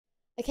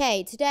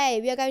Okay, today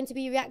we are going to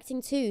be reacting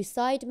to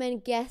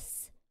SIDEMEN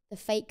Guess the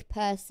Fake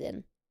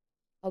Person.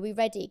 Are we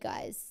ready,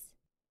 guys?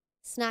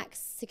 Snacks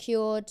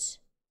secured.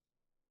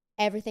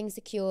 Everything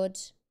secured.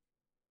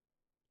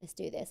 Let's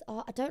do this.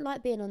 Oh, I don't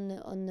like being on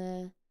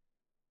the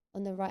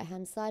right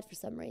hand side for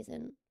some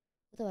reason.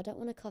 Although I don't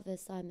want to cover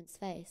Simon's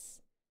face.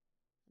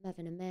 I'm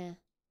having a mare.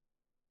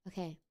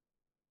 Okay.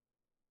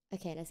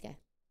 Okay, let's go.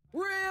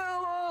 Real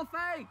or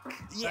fake?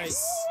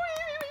 Yes.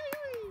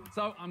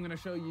 So I'm going to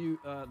show you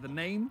the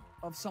name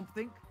of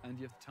something, and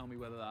you have to tell me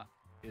whether that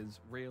is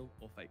real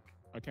or fake.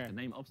 Okay. The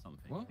name of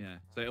something. What? Yeah.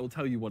 So it'll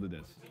tell you what it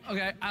is.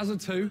 Okay. As a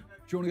two, do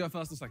you want to go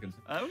first or second?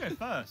 We'll go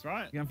first,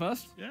 right? You going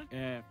first? Yeah.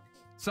 Yeah.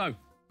 So,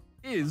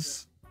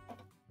 is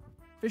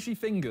Fishy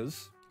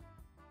Fingers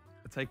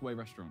a takeaway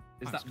restaurant?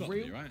 Is that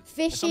real? Right?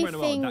 Fishy Somewhere in the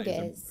world, that is a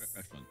Fingers.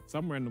 restaurant.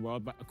 Somewhere in the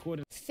world, but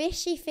according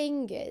Fishy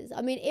Fingers.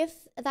 I mean,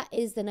 if that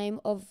is the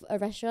name of a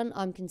restaurant,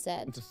 I'm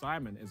concerned. to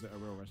Simon, is it a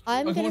real restaurant?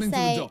 I'm According gonna to the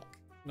say. doc.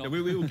 Yeah,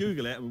 we will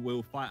Google it and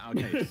we'll fight our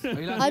case.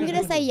 I'm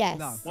gonna say yes.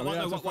 No.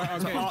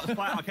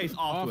 Fight our case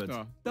afterwards.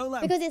 After. Don't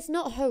let Because it's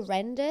not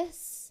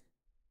horrendous.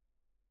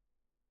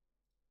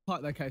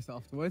 fight their case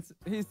afterwards.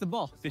 He's the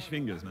boss. Fish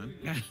fingers, man.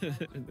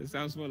 It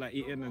sounds more like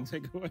eating and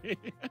take away.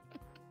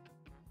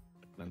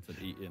 Man said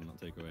eat in, not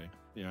take away.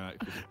 Yeah,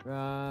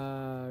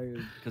 right.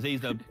 Because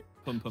he's the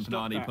pum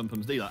panani pum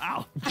dealer.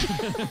 Ow!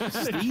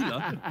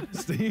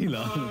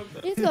 Stealer?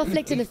 You just got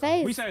flicked in the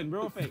face. We saying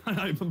real or fake?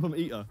 No, pum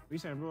eater. We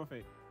saying real or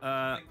fake?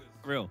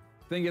 Real.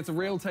 Think it's a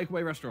real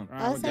takeaway restaurant?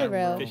 I'll say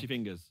real. Fishy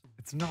fingers.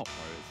 It's not,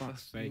 bro.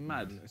 It's Fake,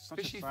 mad. man. It's such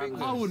Fishy a bad fingers.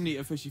 word. I wouldn't eat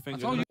a fishy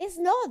finger. It's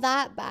not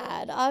that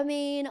bad. I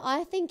mean,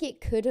 I think it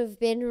could have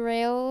been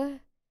real.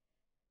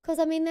 Because,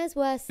 I mean, there's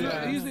worse.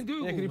 Yeah. things. Using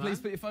Google, Yeah, can you man. please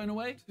put your phone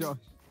away? Josh.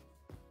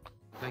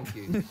 Thank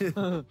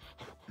you.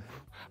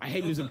 I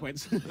hate losing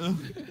points.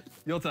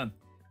 Your turn.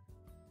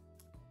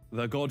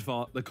 The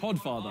Godfather. The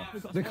Codfather.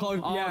 The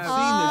cod. Oh, Yeah.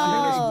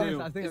 I've seen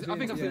this. I think I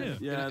think I've seen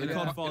it. Yeah, the In a-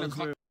 Godfather's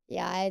in a real.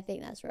 Yeah, I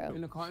think that's real.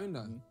 In a cartoon,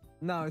 though.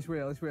 No, it's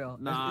real. It's real.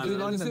 Nah, it's is it in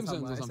The London Simpsons or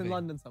somewhere. It's in something?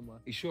 London somewhere.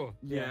 You sure?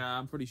 Yeah,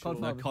 I'm pretty sure.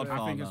 Godfather. The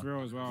Godfather. I think it's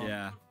real as well.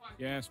 Yeah.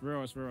 Yeah, it's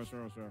real. It's real. It's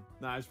real. It's real.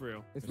 Nah, it's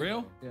real. It's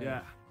Real?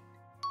 Yeah.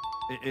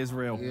 It is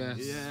real. Yes.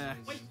 Yeah.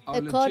 Oh,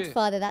 The legit.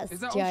 Godfather, that's Is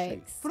that Old Street?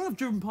 jokes. But I've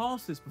driven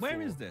past this before.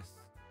 Where is this?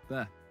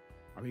 There.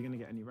 Are we gonna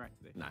get any right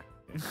today? No.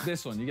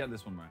 This one. You get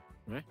this one right.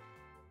 Right?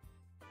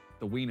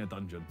 The Wiener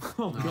Dungeon.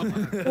 Oh,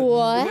 God.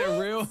 What? Is it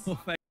real or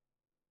fake?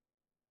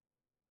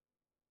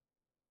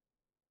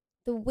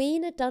 The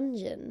Wiener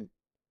Dungeon.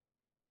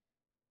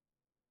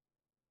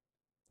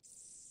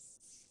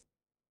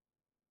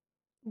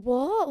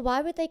 What?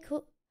 Why would they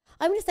call?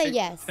 I'm gonna say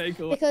yes Take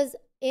away. because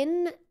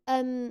in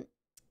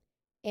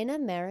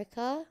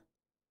America,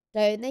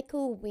 don't they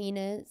call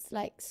wieners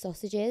like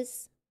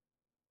sausages?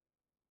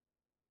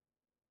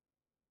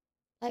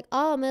 Like,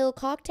 oh, I'm a little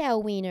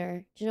cocktail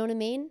wiener. Do you know what I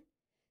mean?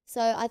 So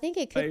I think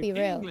it could be in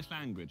real. English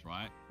language,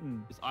 right?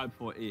 It's I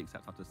before E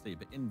except after C.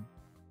 But in,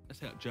 let's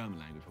say, like German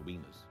language for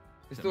wieners.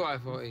 It's still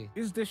I-40.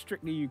 Is this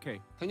strictly UK?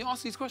 Can you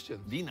ask these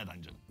questions? Wiener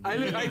Dungeon.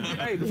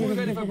 Hey, before we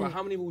go any further,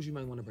 how many rules you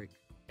man want to break?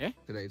 Yeah?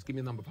 Today, just give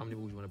me a number of how many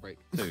rules you want to break.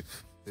 Two.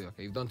 Two,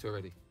 okay, you've done two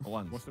already.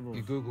 One. What's the You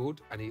rule? Googled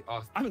and he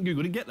asked. I haven't Googled,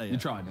 didn't get there yet. You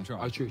tried. You Oh,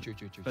 tried. true.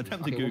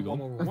 Attempted Okay, Google. one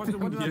more rule. What did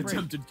I You break?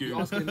 attempted You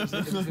Google. asking if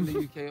it's in the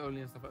UK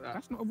only and stuff like that.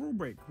 That's not a rule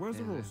break. Where's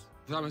the Yeah, rules?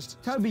 Thomas,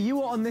 Toby, you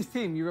were on this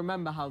team. You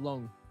remember how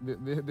long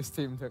this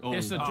team took? Oh.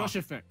 It's the Josh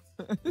effect.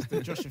 It's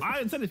the Josh effect. I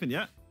haven't said anything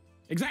yet.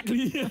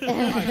 Exactly.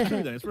 It's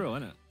true then, it's real,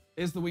 isn't it?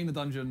 Is the Wiener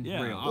Dungeon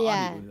Yeah. real?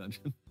 Yeah. I Wiener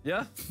Dungeon.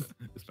 Yeah?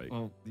 It's fake.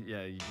 Well,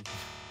 Yeah.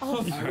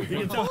 Oh, You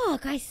can tell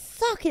fuck! I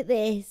suck at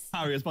this.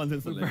 Harry responds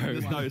instantly. He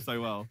just knows so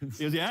well. He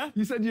goes, yeah?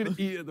 You said you'd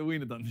eat at the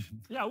Wiener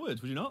Dungeon. Yeah, I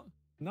would. Would you not?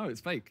 No,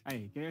 it's fake.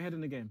 Hey, get your head in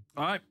the game.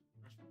 All right.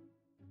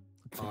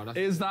 oh, that's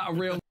Is that a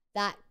real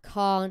That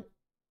can't.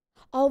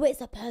 Oh,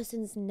 it's a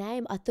person's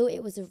name. I thought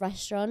it was a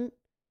restaurant.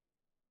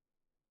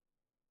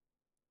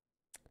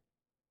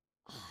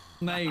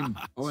 name?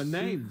 Oh, a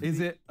name. Is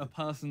it a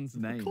person's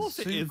name? Of course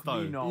it is,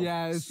 though.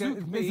 Yeah, it's Suit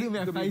gonna me be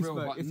a could be real,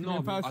 Facebook. but It's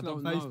gonna be a Knob, I person on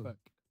don't know. Facebook.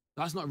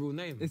 That's not a real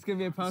name. It's gonna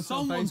be a person on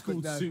Someone's Facebook.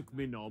 called though. Souk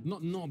Me Knob.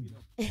 Not Knob.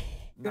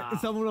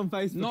 Someone on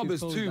Facebook. Knob is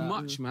called too that.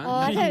 much, man. Oh,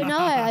 I don't know.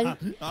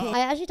 I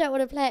actually don't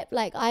want to play it.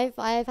 Like I've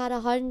had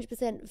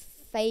 100%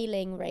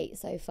 failing rate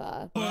so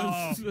far.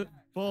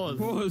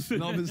 Pause.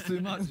 Knob is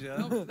too much, yeah?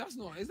 No, that's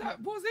not. Is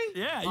that was he?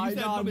 Yeah, you I said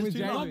know, Knob I'm is with too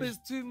Jamie. much. Knob is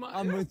too much.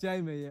 I'm with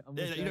Jamie. I'm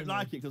Yeah, with you don't Jamie.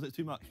 like it because it's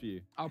too much for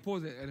you. I'll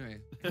pause it anyway.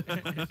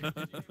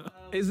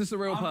 Is this a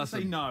real I would say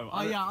person? no.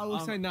 Oh yeah, I will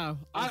say no.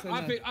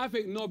 I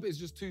think Knob is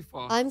just too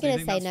far. I'm So you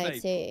gonna think say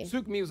that's no fake? too.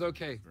 Souk me was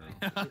okay.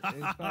 It's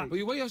fake. But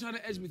the way you're trying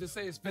to edge me to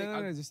say it's fake.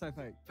 No, just say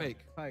fake. Fake.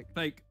 Fake.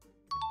 Fake.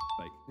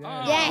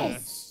 Yeah.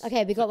 Yes.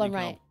 Okay, we got one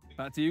right.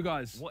 Back to you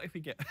guys. What if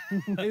we get...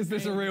 Is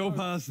this a real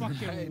person?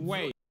 Fucking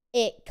wait.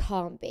 It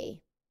can't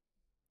be.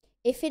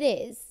 If it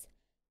is,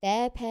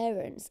 their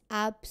parents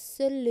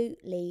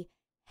absolutely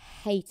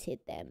hated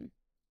them.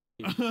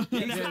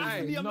 There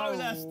is a Mo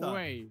Lester.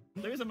 way.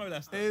 There is a Mo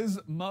Lester. Is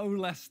Mo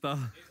Lester?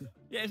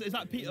 Yeah, is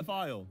that Peter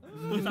File?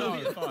 Is that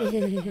Peter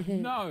File?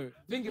 No.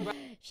 Think about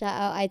Shout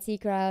out IT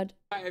crowd.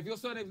 it. If your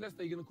surname's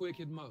Lester, you're gonna call your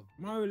kid Mo.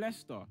 Mo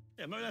Lester.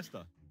 Yeah, Mo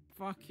Lester.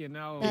 Fucking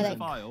hell. No, Peter like-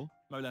 File,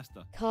 Mo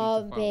Lester.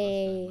 Can't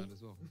be. Mad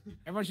as well.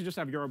 Everyone should just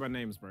have Yoruba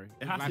names, bro.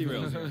 It has to be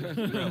real.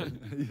 Real.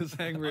 You're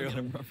saying real.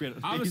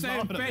 I'm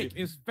saying fake.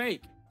 It's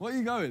fake. Where are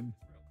you going?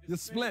 You're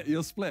split.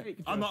 You're split. Fake,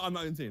 I'm Josh. not on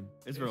my own team.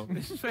 It's real.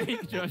 It's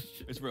fake, Josh.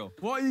 It's real.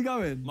 What are you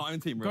going? My own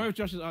team, Go real. with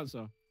Josh's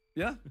answer.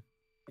 Yeah?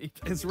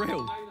 It's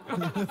real.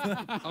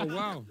 Oh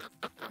wow.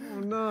 Oh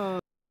no.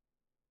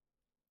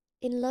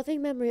 In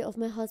loving memory of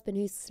my husband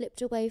who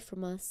slipped away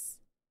from us.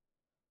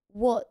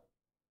 What?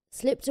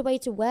 Slipped away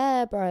to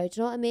where, bro? Do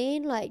you know what I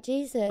mean? Like,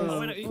 Jesus.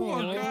 Oh,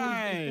 Poor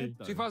guy.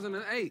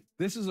 2008.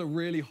 This is a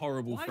really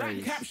horrible Why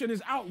phrase. That caption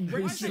is Who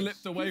outrageous.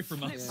 slipped away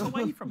from us? Slipped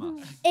away from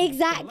us.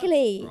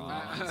 Exactly.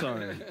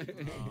 Sorry.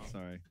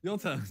 Sorry. Your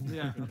turn.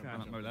 Yeah. I'm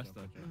not Mo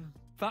Lester.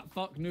 Fat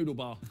fuck noodle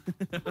bar.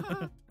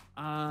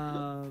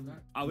 I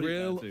would eat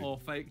Real that too. or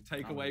fake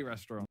takeaway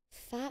restaurant?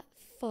 Fat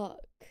fuck.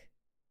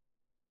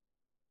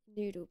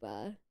 Noodle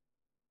bar.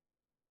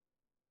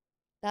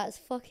 That's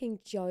fucking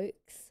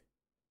jokes.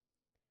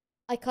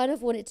 I kind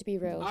of want it to be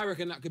real. I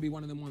reckon that could be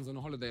one of them ones on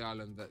a holiday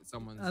island that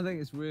someone's. I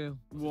think it's real.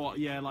 What?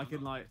 Yeah, like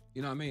in like.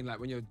 You know what I mean? Like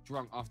when you're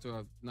drunk after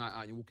a night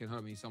out, you're walking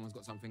home and someone's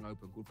got something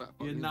open called Fat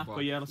Fuck. Yeah, Noodle Napa,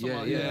 Bar. yeah, or something Yeah,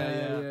 like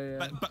yeah,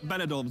 that. But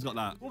Benidorm's got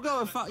that. We'll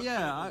go with fat.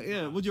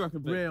 Yeah. What do you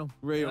reckon? Vic? Real.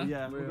 Real. Yeah?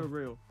 Yeah. We'll go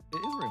real. It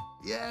is real.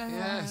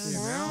 Yes.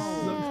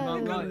 Yeah. Look,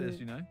 I'm No. good at this,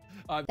 you know.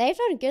 They've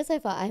done good so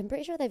far. I'm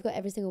pretty sure they've got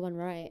every single one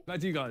right. Back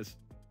to you guys.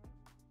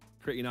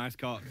 Pretty nice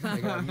cock.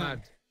 They got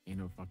mad. Ain't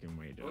no fucking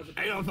way, Josh.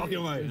 Ain't no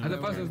fucking way. And the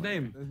person's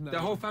name. There's no- Their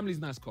whole family's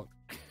nice cock.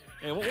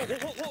 Yeah, what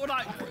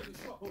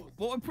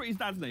would Pretty's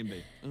dad's name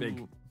be?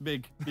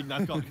 Big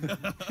nice cock.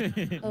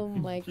 Oh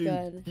my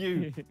god.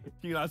 Huge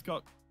nice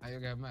cock. Are you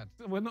going mad?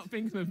 We're not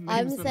thinking of names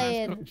I'm for nice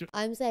saying culture.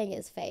 I'm saying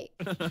it's fake.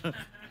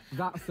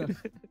 That's a.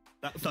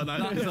 That's a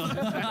nice.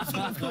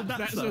 That's called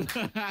That's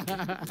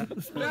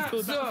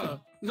That's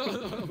a. No.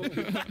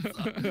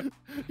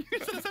 You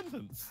said a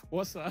sentence.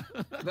 What's that?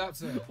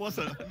 That's a. What's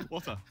a?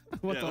 What's a?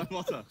 What Yeah, the-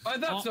 what's a? Oh,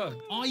 that's a.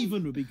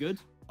 Ivan would be good.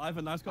 I have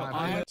a nice cock.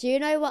 Ivan. Do you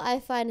know what I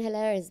find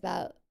hilarious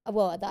about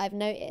that I've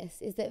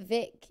noticed is that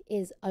Vic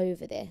is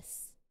over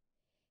this.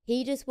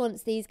 He just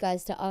wants these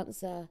guys to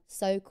answer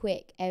so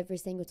quick every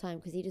single time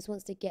because he just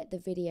wants to get the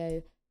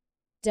video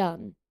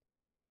done.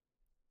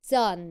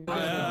 Done. I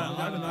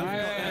have a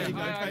nice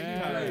cock.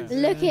 There you go.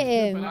 Look at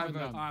him. Ivan.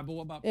 Alright, but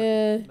what about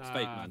Uh, It's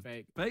fake, man.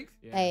 Fake. fake?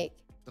 Yeah. fake.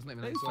 That's not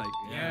even It is nice. fake.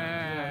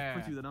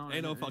 Yeah.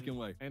 Ain't no fucking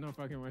way. Ain't no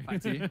fucking way.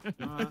 Back to you.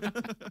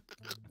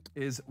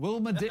 Is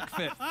Wilma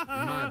Dickfit?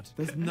 Mad.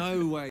 There's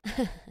no way.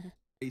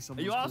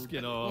 Are you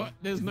asking or? What?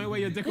 There's no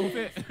way your dick will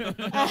fit. Is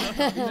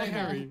that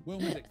Harry?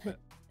 Wilma Dickfit.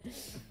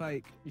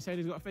 Fake. You said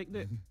he's got a fake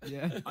dick?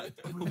 Yeah.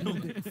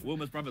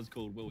 Wilma's brother's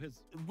called Will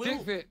his.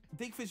 Dick fit.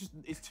 Dickfish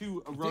is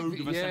too a rogue Dick-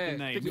 of a yeah, second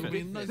name. Dick- It'll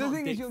be- no, it's The not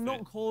thing is, you're Dickfit.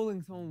 not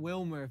calling someone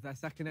Wilmer if their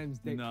second name's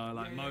Dick. No,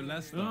 like Mo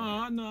Lester.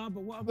 No,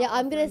 but what about Yeah,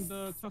 I'm our gonna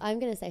friend, I'm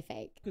gonna say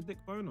fake. Dick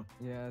Boner?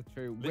 Yeah,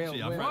 true.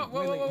 Literally, I've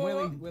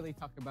Will, read- Willie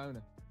Tucker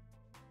Boner.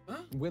 Huh?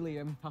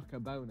 William Tucker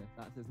Boner.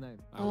 That's his name.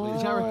 Oh,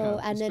 Jericho.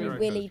 and then Jericho,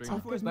 Willie Jericho.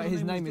 Tucker. But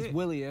his name is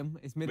William.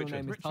 His middle Richard.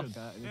 name is Richard.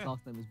 Tucker, and his Yeah.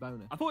 last name is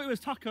Boner. I thought it was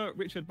Tucker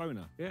Richard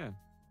Boner. Yeah.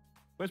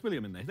 Where's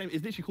William in there? His name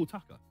is literally called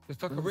Tucker. It's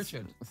Tucker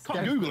Richard.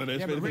 Can't Google it.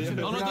 Yeah, but Richard-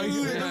 Oh, no, No,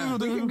 Google it, yeah. Google it,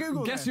 We can Google it.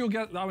 Google Guess it. you'll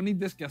get. I need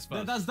this guess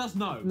first. That's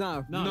no.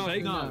 No. No,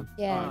 fake? no.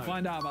 Yeah. Alright,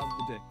 find out about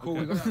the dick. Cool,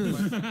 we got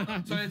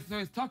that. So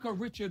it's Tucker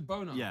Richard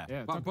Boner. Yeah.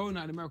 Yeah, But Tucker-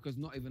 Boner in America is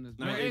not even as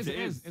No, No, bad. it is. it It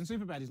is. is. In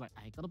Superbad, he's like,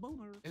 I got a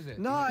boner. Is it?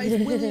 No,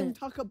 it's William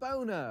Tucker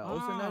Boner,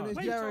 also known as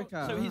Wait,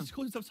 Jericho. So he's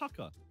called himself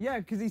Tucker. Yeah,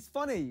 because he's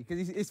funny.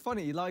 Because it's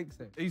funny. He likes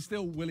it. He's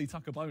still Willie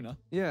Tucker Boner.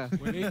 Yeah.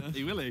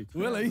 He Willie.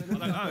 Willie? I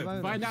don't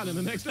know. Find out in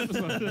the next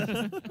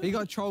episode. He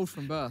got trolled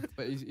from birth,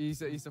 but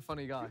he's a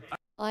funny guy.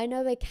 I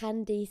know a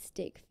candy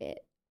stick fit.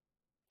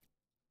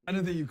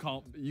 Anything you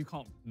can't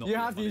not. You be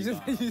have to. funny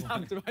You about.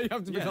 have to. You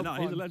have to Yeah, become no,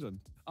 fun. he's a legend.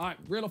 Alright,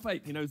 real or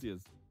fake? He knows he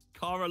is.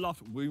 Cara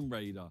Loft Womb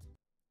Raider.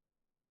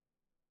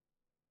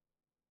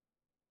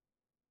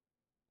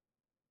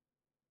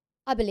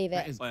 I believe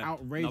That it. is Oh, yeah.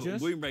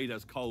 outrageous. No, Womb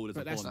Raider's cold as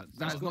But a that's porn. that's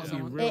That's got not to be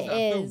someone- real. It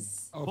film.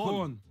 is. Oh, Porn.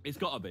 porn. It's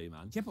gotta be,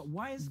 man. Yeah, but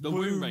why is The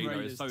Womb Womb Raider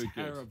Raider is so good.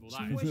 terrible? The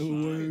That is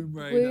Womb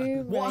Raider.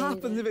 Womb What Raider.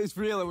 happens if it's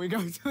real and we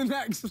go to the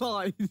next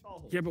slide?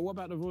 Yeah, but what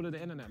about the rule of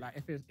the internet?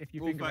 Like, if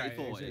you Rule think about it,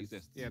 34, it it exists.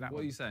 exists. Yeah, that What are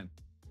one. you saying?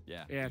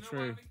 Yeah. Yeah,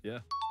 true. Yeah.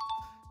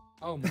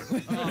 Oh my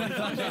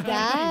god.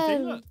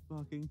 Damn.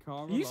 Fucking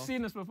Cara You've Loft.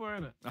 seen this before,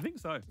 innit? I think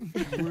so.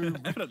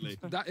 Definitely.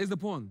 That is the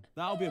porn.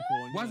 That'll be a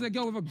porn. Why is there a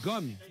girl with a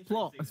gun?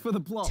 Plot. It's for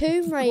the plot.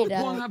 Tomb Porn Raider.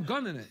 have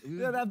gun in it.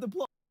 Yeah, they have the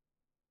plot.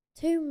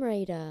 Tomb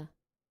Raider.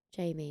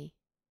 Jamie.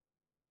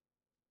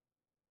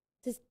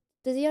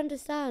 Does he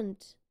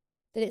understand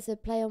That it's a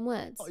play on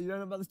words. Oh, you don't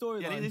know about the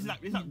storyline? Yeah, this is like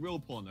real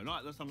porn though,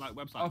 not like some like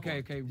website.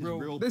 Okay, porn. okay, This is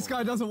real. This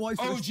guy doesn't watch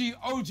for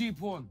OG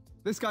porn.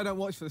 This guy don't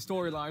watch for the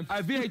storyline.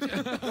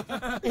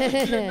 VH. He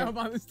didn't know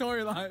about the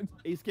storyline.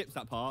 He skips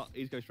that part.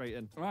 He goes straight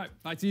in. All right,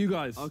 back to you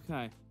guys.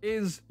 Okay.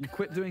 Is "You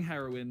Quit Doing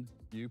Heroin,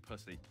 You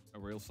Pussy" a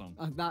real song?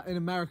 That in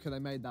America they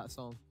made that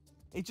song.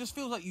 It just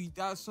feels like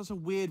that's such a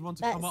weird one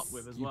to come up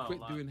with as You well. quit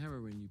like- doing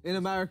heroin. In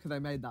America they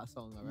made that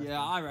song. I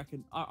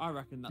reckon. Yeah, I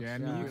reckon that's Yeah,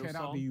 in a the real UK, that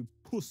song. would be you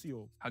pussy.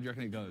 How do you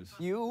reckon it goes?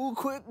 You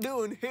quit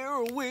doing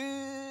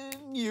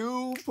heroin,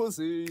 you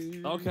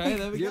pussy. Okay,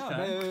 there we Get go.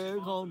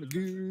 back on the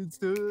good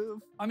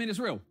stuff. I mean, it's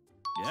real.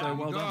 Yeah. So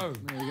well done.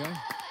 There you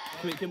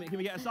go. Can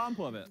we get a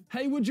sample of it?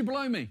 Hey, would you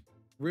blow me?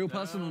 Real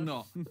person or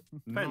not?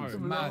 Depends.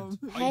 Mad.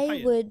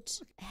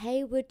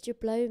 Hey, would you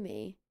blow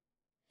me?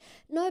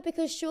 No,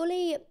 because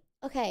surely,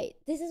 okay,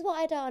 this is what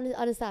I don't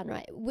understand,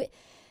 right?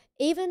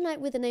 Even like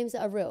with the names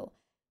that are real,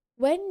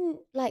 when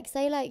like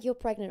say like you're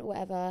pregnant or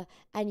whatever,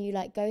 and you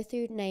like go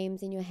through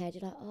names in your head,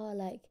 you're like, oh,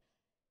 like,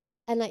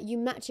 and like you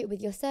match it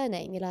with your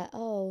surname, you're like,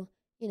 oh,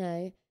 you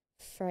know,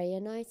 Freya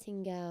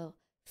Nightingale,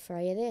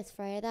 Freya this,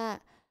 Freya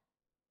that.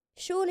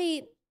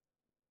 Surely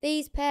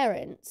these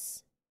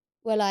parents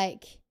were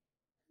like,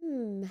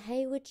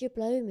 hey, would you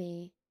blow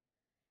me?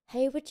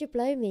 Hey, would you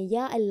blow me?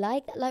 Yeah, I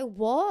like that. Like,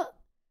 what?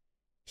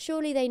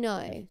 Surely they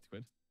know.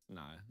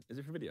 No. Is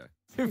it for video?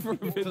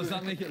 Does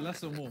that make it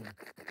less or more?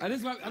 I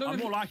don't I'm know.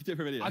 more likely to do it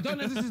for video. I don't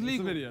know if this is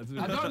legal.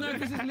 I don't know if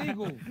this is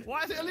legal.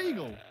 Why is it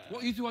illegal?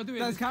 What you two are doing?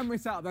 There's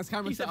cameras set up. There's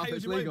cameras He said, set up. "Hey, would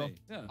It's you blow legal. me?"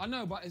 Yeah. I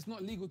know, but it's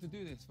not legal to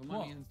do this for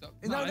money and stuff.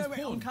 No, it's wait,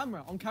 porn. on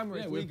camera. On camera,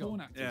 Yeah, it's we're legal.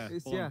 porn actors. Yeah.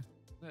 It's, porn.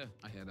 yeah.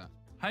 I hear that.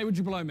 Hey, would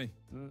you blow me?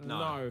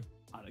 No.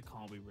 It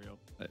can't be real.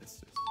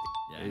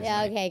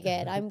 Yeah, okay,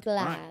 good. I'm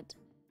glad.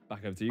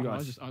 Back over to you I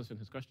was guys. just answering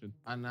his question.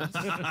 Anas.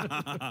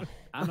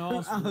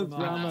 Anas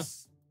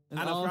Anas.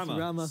 Anas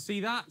Rama. See,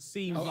 that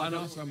seems Oh, like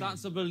Anas Rama.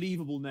 that's a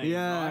believable name,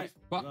 Yeah. right?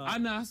 But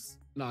Anas.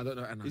 No, I don't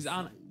know Anas. Is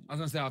An- I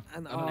was gonna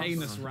say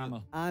Anus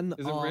Rammer. And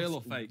Is it real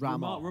or fake?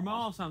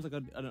 Ramar sounds like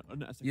a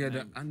Yeah,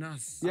 name. the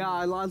Anas. Yeah,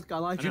 I like Do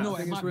you it. know I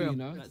what it think might it's be? real. You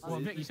know. Well,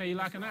 Vic, you say you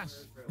like an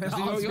ass.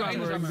 Your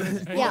anus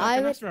Rama. Yeah,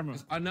 I would.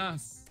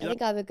 Anas. I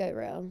think I would go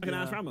real. Like an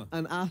Anas Rama.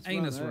 An ass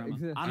Anus Rama Rama.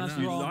 exists. Anas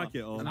You Rama. like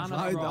it or? Anas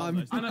I- Rama.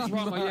 I'm- Anas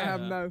Rama, I yeah.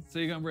 have no. So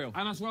you're going real?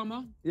 Anas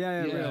Rama.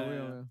 Yeah, Yeah.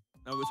 real.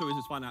 No, so we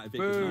just find out if Vic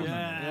was Boom. an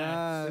ass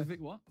Yeah. So Vic,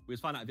 what? We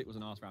just find out if Vic was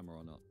an ass rammer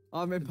or not.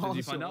 I'm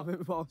impartial. find out? I'm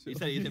impartial. He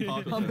said he's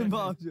impartial. I'm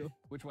impartial.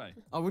 Which way?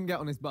 I wouldn't get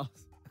on his bus.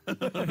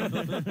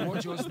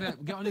 Watch your step.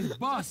 Get on his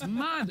bus.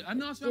 Mad.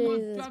 Anas Rama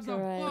Jesus drives a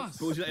Christ. bus.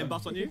 But would you let him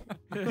bust on you?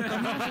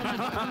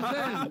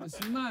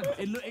 It's mad.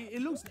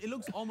 It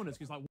looks ominous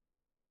because like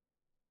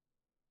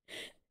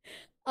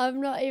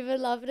I'm not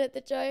even laughing at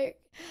the joke.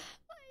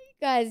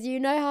 Guys, you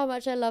know how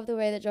much I love the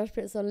way that Josh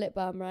puts on lip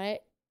balm, right?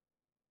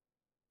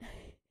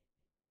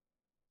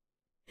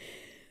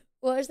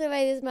 Watch the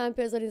way this man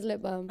puts on his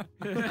lip balm.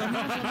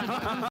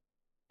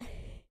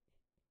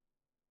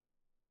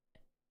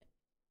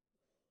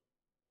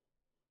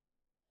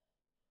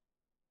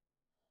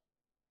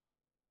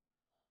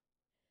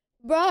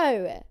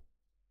 Bro,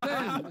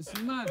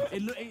 It's mad.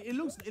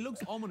 it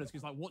looks ominous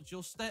because like watch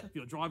your step.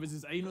 Your driver's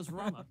his anus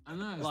rammer. I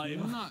know. It's Like-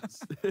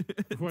 nuts.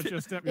 Watch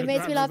your step. it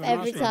makes me laugh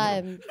every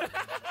time.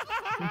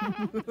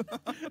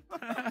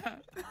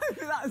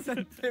 That's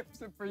a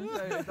tips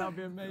appreciated. That'd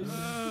be amazing.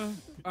 All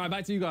right,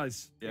 back to you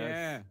guys.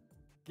 Yeah.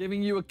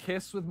 Giving you a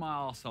kiss with my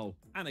arsehole.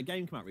 And a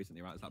game came out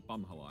recently, right? It's like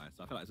Bum Hawaii.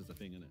 So I feel like it's just a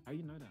thing, isn't it? How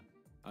you know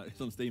that? It's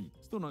on Steam.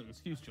 Still not an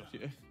excuse, Josh.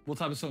 What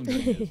type of song do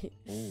you use?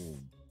 Oh.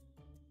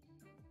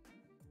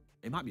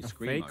 It might be A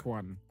Screamo. fake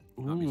one.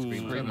 Might be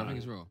Screamo. I think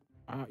it's real.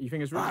 You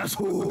think it's real? I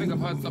think I've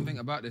heard something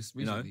about this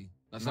You know? recently.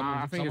 Like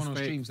Nah, I think it's someone on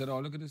fake. stream said, "Oh,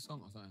 look at this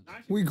song" or something.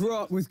 We grew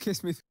up with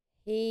Kiss Me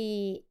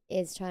He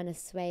is trying to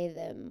sway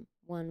them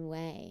one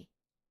way.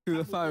 Through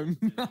the phone.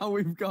 Now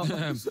we've got.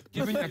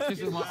 Give me a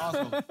kiss with my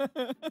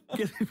arsehole.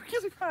 Kiss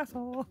me,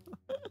 asshole.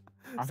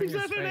 I think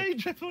it's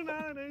fake.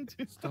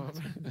 678 Stop.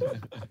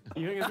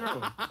 You think it's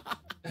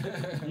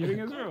real? You think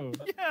it's real?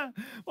 Yeah,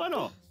 why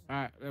not?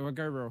 Alright, we'll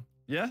go real.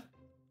 Yeah?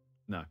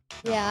 No.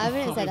 Yeah, I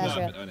wouldn't say that's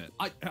real.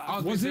 I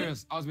was being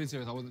serious. I was being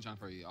serious. I wasn't trying to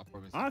throw you. I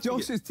promise.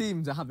 Josh's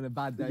teams are having a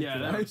bad day Yeah,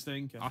 today. they're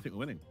stinking. I think we're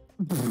winning.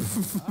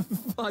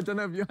 I don't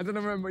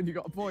remember when you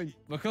got a point.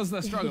 Because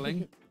they're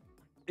struggling,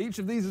 each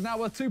of these is now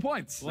worth 2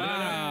 points.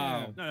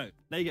 Wow. No,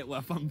 they get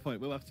worth 1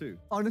 point. We're worth 2.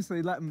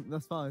 Honestly, let them.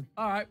 That's fine.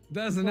 All right,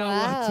 theirs are now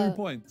worth Wow. 2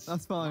 points.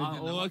 That's fine.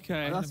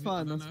 Okay. That's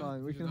fine. I don't That's know.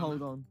 fine. We You can don't hold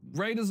know. on.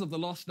 Raiders of the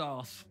Lost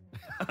Arse.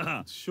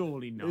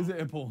 Surely not. Is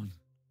it a porn?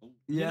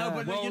 Yeah,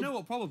 you know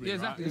what? Probably. Yeah,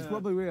 right? exactly. it's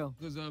probably real.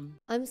 Because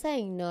I'm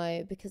saying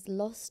no because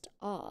lost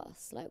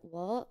arse. Like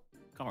what?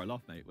 Can't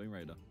laugh, mate. Wing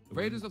Raider.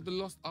 Raiders of the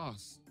Lost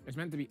Arse. It's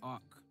meant to be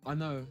Ark. I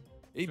know.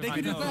 They I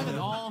could know. have an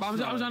arse.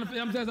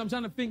 But I'm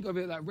trying to think of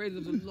it like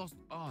Raiders of the Lost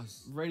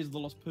Arse. Raiders of the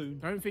Lost Poon.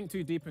 Don't think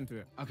too deep into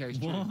it. Okay, it's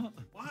true.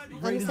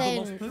 I'm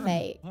saying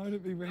fake. How would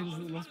it be Raiders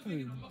of the Lost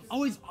Poon?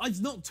 Oh, it's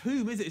not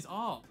tomb, is it? It's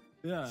art.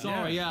 Yeah.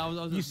 Sorry, yeah. I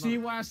was You see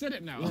why I said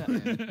it now?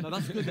 No,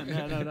 that's good then.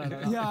 Yeah,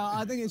 no. Yeah,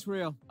 I think it's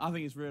real. I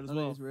think it's real as I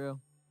well. think it's real.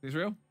 Is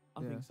real?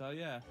 I think so,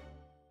 yeah.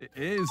 It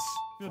is.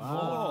 Good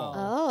Wow.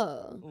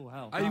 Oh. Oh,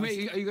 hell. Are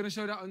you going to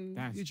show that on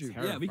That's YouTube?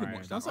 Yeah, we can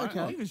watch that. That's right?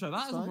 okay. You can show that.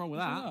 There's That's nothing wrong with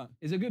that.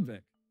 Is it good,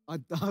 Vic?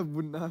 I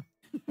wouldn't know.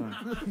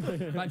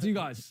 Back to you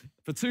guys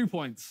for 2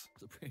 points.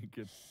 It's pretty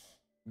good.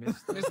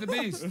 Mr.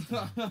 Beast.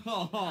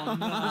 Oh,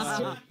 no.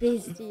 Mr.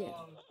 Beastie.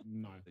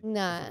 No.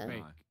 Nah.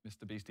 Fake.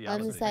 Mr. Beastie.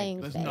 I'm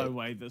saying There's fake. no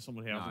way that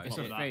someone here No, has it's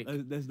a a fake.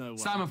 There's no way.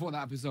 Simon thought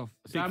that up himself.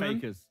 Big Simon?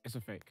 fakers. It's a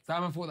fake.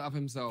 Simon thought that up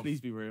himself.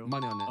 Please be real.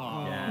 Money on it.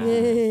 Oh.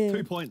 Yeah.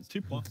 2 points.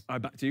 2 points. All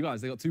right, back to you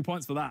guys. They got 2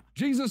 points for that.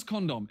 Jesus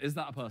condom. Is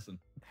that a person?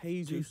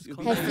 Jesus. Jesus.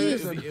 It'll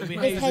be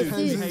It's Jesus.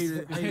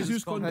 Jesus.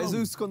 Jesus condom.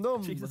 Jesus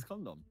condom. Jesus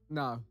condom.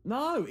 No.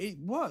 No, it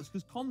works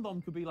because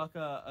condom could be like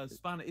a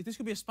Spanish. This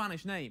could be a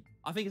Spanish name.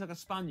 I think it's like a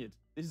Spaniard.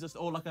 This is just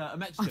or like a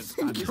Mexican.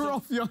 Think you're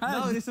off your head.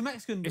 No, it's a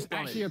Mexican. It's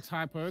Spanish. actually a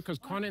typo because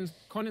con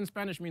in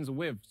Spanish means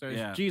with. So it's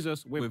Yeah.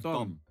 Jesus with Dom.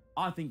 Dom.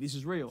 I think this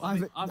is real. I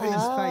think Oh, it's fake.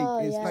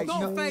 It's yeah. fake. It's not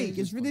No, fake.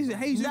 It's this is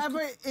Jesus.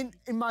 Never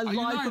in my you life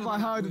lying have I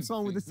about heard that? of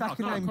someone with a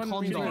second No, name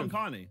condom means condom.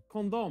 Carney.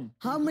 Condom.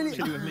 How many?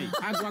 Should be with me.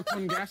 Agua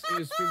con gas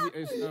is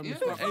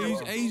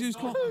Jesus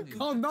condom. So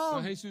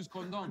Condom. Jesus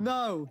condom.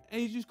 No.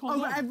 Jesus Of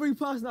condom. every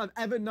person I've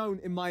ever known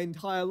in my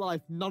entire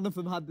life, none of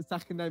them had the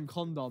second name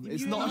condom.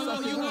 It's You not know, a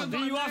second you name. know,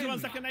 Do you ask him on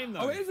second name though?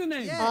 Oh, it is a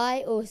name.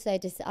 I also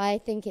I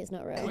think it's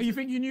not real. Oh, you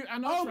think you knew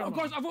Anna? Oh, of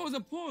course, I thought it was a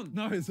porn.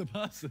 No, it's a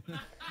person.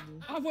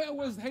 I thought it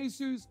was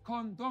Jesus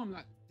condom.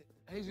 Like,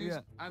 Jesus Yeah.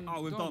 and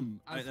Oh, with Dom,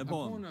 as like the a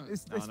porn. porno.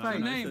 It's No, fake. no, The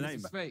no, name. it's the name.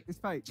 It's fake. It's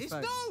fake. It's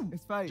fake. dumb.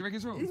 It's Do fake. you reckon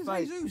it's wrong? It's It's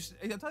fake. Jesus.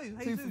 I tell you,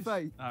 it's Super Jesus.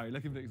 fake. All right,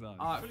 look in Vic's eyes.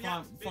 All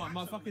right, fine.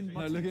 My fucking.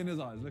 No, look in his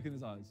eyes. Look in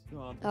his eyes. Come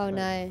on. Oh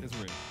no. It's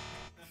real.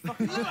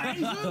 Fucking look,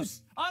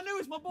 Jesus. I knew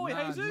it's my boy,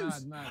 Mad,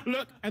 Jesus. mad.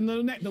 Look, and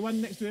the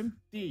one next to him,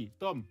 D,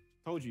 Dom.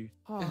 Told you.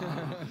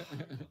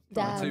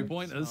 Damn. 2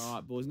 pointers. All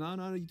right, boys.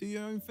 No, you do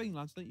your own thing,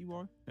 lads. Don't you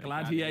worry.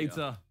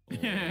 Gladiator.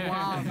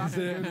 Wow, that's a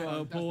good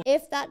one. Paul.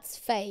 If that's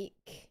fake,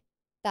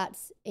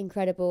 that's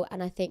incredible,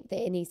 and I think that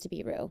it needs to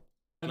be real.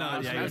 No,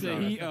 yeah, That's you're a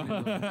right. heater.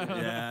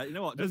 Yeah, you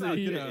know what? Just That's how a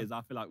good heater. it is,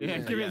 I feel like we Yeah,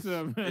 can say give yes. it to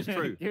him. It's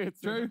true. Give it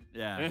to True? him.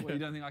 Yeah. What, you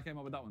don't think I came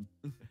up with that one?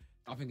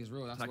 I think it's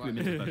real. That's That why. could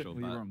be Mr. Special.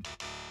 Well, you're but- wrong.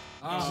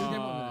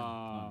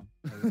 Ah.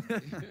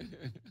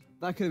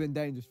 That could have been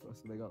dangerous for us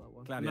if they got that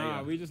one. Gladiator.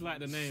 Nah, we just like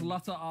the name.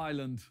 Slutter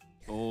Island.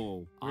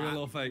 Oh. Real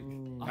or fake?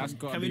 That's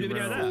got to Can we be do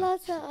video real. there?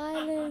 Flutter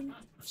Island.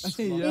 Yeah.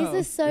 These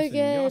are so Listen, You're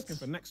good. asking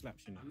for neck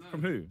slaps, you know.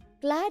 From who?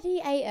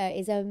 Gladiator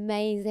is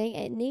amazing.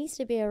 It needs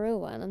to be a real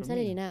one. I'm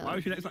telling you Why now.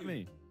 was you next like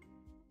me?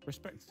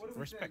 Respect.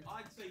 Respect.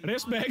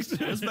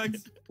 Respect. Respect.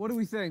 What do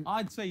we think?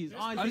 I'd say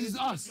Oh, this is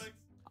us.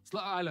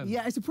 Slaughter Island.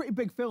 Yeah, it's a pretty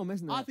big film,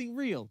 isn't it? I think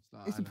real.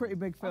 Slaughter It's a Island. pretty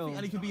big film.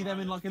 And it could be them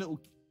in like a little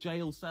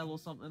jail cell or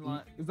something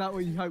like. Is that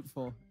what you hope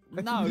for?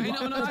 No, Ain't it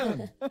on an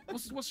island?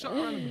 What's Shutter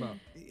Island about?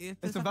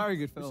 It's a very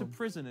good It's a film.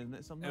 prison, isn't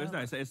it? Something.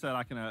 It's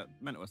like in a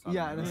mental asylum.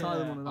 Yeah, an right?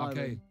 asylum on an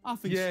Okay. island. I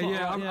think. Yeah,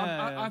 Slaughter-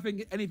 yeah. I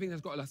think anything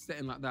that's got a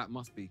setting like that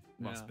must be.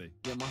 Must be.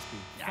 Yeah, must be.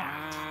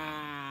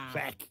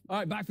 Back. All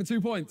right, back for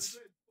 2 points.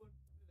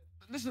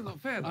 This is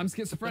not fair. I'm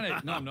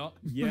schizophrenic. No, I'm not.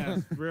 Yeah,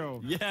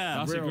 real. Yeah.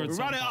 That's a real. good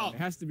Run it song. up. It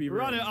has to be real.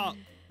 Run it up.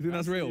 You think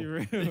that's real?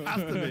 It has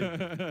to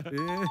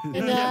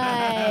be.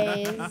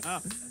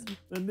 Nice.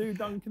 The new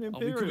Duncan Oh,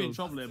 we Imperial. could be in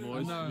trouble here,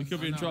 boys. I know, We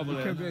could be in I know. trouble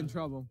Could here. be in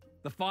trouble.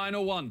 The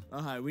final one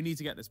Okay, we need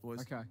to get this,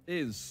 boys. Okay.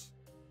 is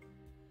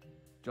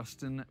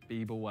Justin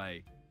Bieber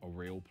Way, a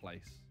real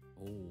place.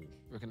 Oh,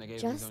 reckon they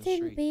gave him his own Justin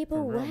street. Bieber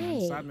For real, man.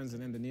 Way. Sidemen's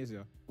in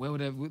Indonesia. Where would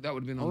that would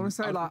have been I on? want to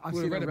say like I would've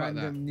seen a read about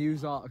that. random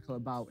news article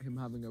about him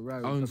having a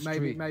road, Own but maybe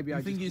street. maybe I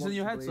You think just it's want in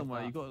your to head believe somewhere?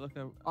 that. You got like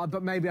a.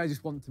 But maybe I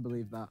just want to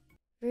believe that.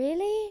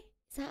 Really?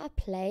 Is that a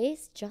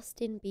place?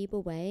 Justin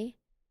Bieber Way?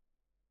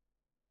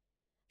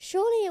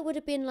 Surely it would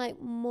have been like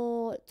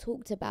more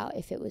talked about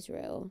if it was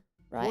real,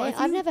 right? Well, if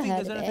I've you never think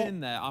heard there's of anything it. in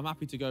there, I'm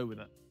happy to go with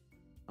it.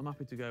 I'm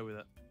happy to go with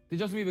it. Did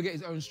Justin Bieber get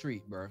his own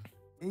street, bro?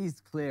 He's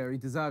clear. He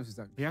deserves his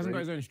own. He hasn't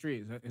got street. his own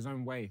street, his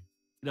own way.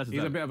 He does He's a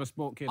deserve bit of a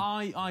sport kid.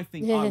 I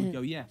think I would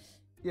go yes.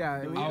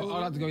 Yeah, I'd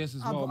like to go yes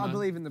as well, I man.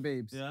 believe in the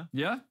Biebs. Yeah.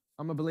 Yeah?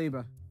 I'm a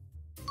believer.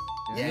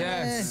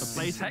 Yes. The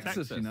place in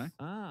Texas, you know.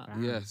 Ah.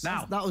 Yes.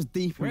 Now, That was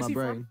deep in Where's my he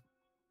from? brain.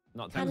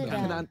 Not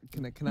Canada.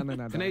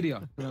 Canada. Canada.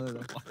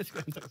 Why is he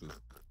going to Texas?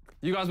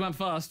 you guys went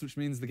first, which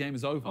means the game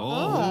is over.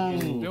 Oh.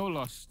 Still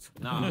lost.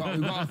 We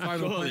got a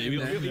final point Surely, in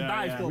we there.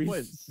 died 4 we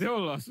points. Still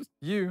lost.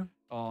 You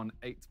are on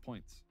 8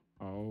 points.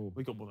 Oh,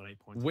 We got more than 8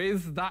 points.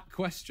 With that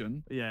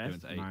question, Yeah. Going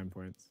to 8. 9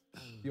 points.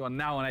 you are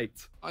now on 8.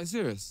 Are you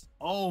serious?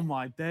 Oh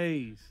my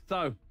days.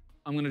 So,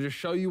 I'm going to just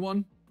show you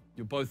one.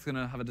 You're both going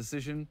to have a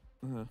decision.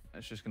 Uh-huh.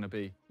 It's just going to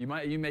be, you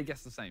may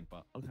guess the same,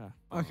 but Okay.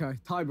 Okay,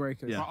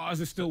 tiebreakers. Yeah. But ours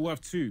is still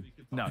worth 2.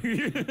 no.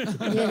 Pretty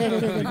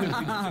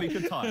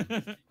good time.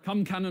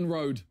 Come Cannon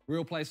Road,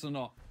 real place or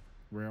not?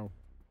 Real.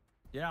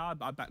 Yeah,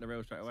 I'd back the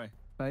rail straight away.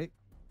 Fake.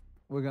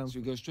 We're going. So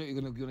you go straight.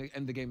 You're gonna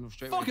end the game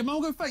straight. Fuck it, man.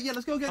 We'll go fake. Yeah,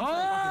 let's go again.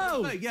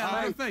 Oh! Fake. Yeah,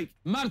 let's go fake.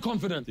 Mad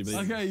confidence.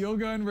 Okay, you're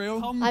going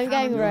real. I'm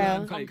going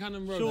real. Come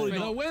Cannon Road. Surely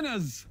fake. The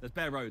winners, There's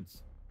bare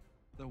roads.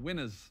 the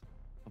winners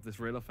of this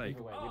real or fake.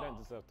 Wait, we don't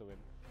deserve to win.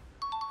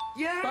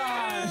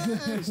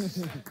 Yes!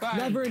 Bang.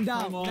 Never in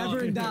doubt.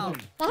 Never in doubt.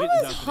 That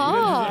was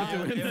hard.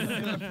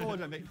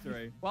 Forge a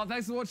victory. Well,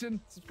 thanks for watching.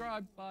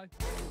 Subscribe. Bye.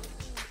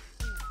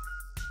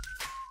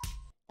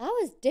 That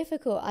was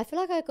difficult. I feel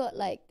like I got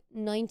like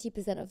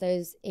 90% of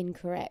those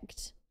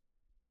incorrect.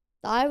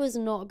 I was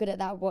not good at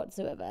that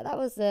whatsoever. That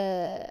was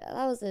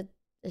a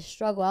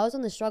struggle. I was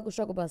on the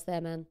struggle bus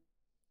there, man.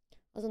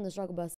 I was on the struggle bus.